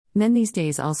Men these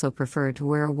days also prefer to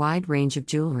wear a wide range of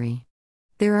jewelry.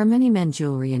 There are many men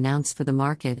jewelry announced for the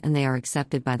market, and they are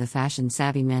accepted by the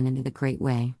fashion-savvy men in a great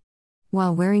way.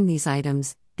 While wearing these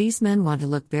items, these men want to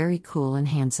look very cool and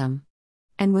handsome.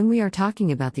 And when we are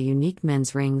talking about the unique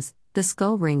men's rings, the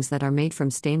skull rings that are made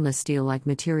from stainless steel-like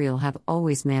material have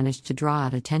always managed to draw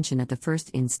out attention at the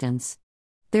first instance.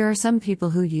 There are some people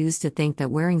who used to think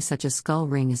that wearing such a skull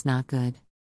ring is not good.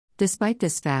 Despite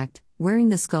this fact, wearing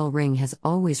the skull ring has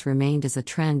always remained as a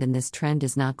trend, and this trend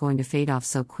is not going to fade off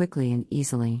so quickly and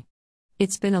easily.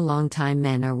 It's been a long time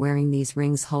men are wearing these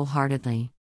rings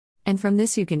wholeheartedly. And from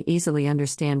this you can easily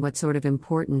understand what sort of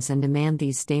importance and demand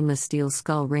these stainless steel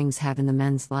skull rings have in the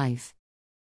men's life.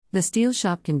 The Steel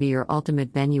Shop can be your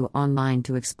ultimate venue online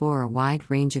to explore a wide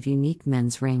range of unique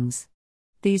men's rings.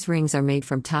 These rings are made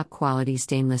from top-quality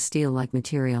stainless steel-like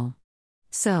material.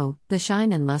 So, the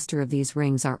shine and luster of these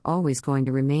rings are always going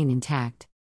to remain intact.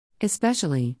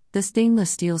 Especially, the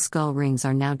stainless steel skull rings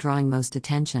are now drawing most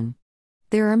attention.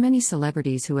 There are many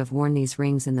celebrities who have worn these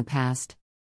rings in the past.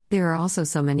 There are also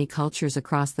so many cultures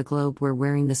across the globe where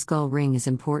wearing the skull ring is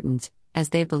important, as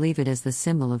they believe it as the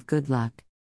symbol of good luck.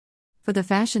 For the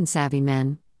fashion-savvy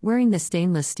men, wearing the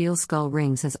stainless steel skull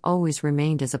rings has always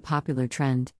remained as a popular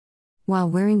trend. While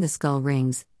wearing the skull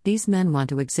rings, these men want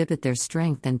to exhibit their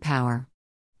strength and power.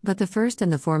 But the first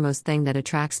and the foremost thing that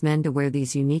attracts men to wear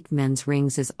these unique men's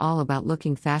rings is all about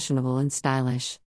looking fashionable and stylish.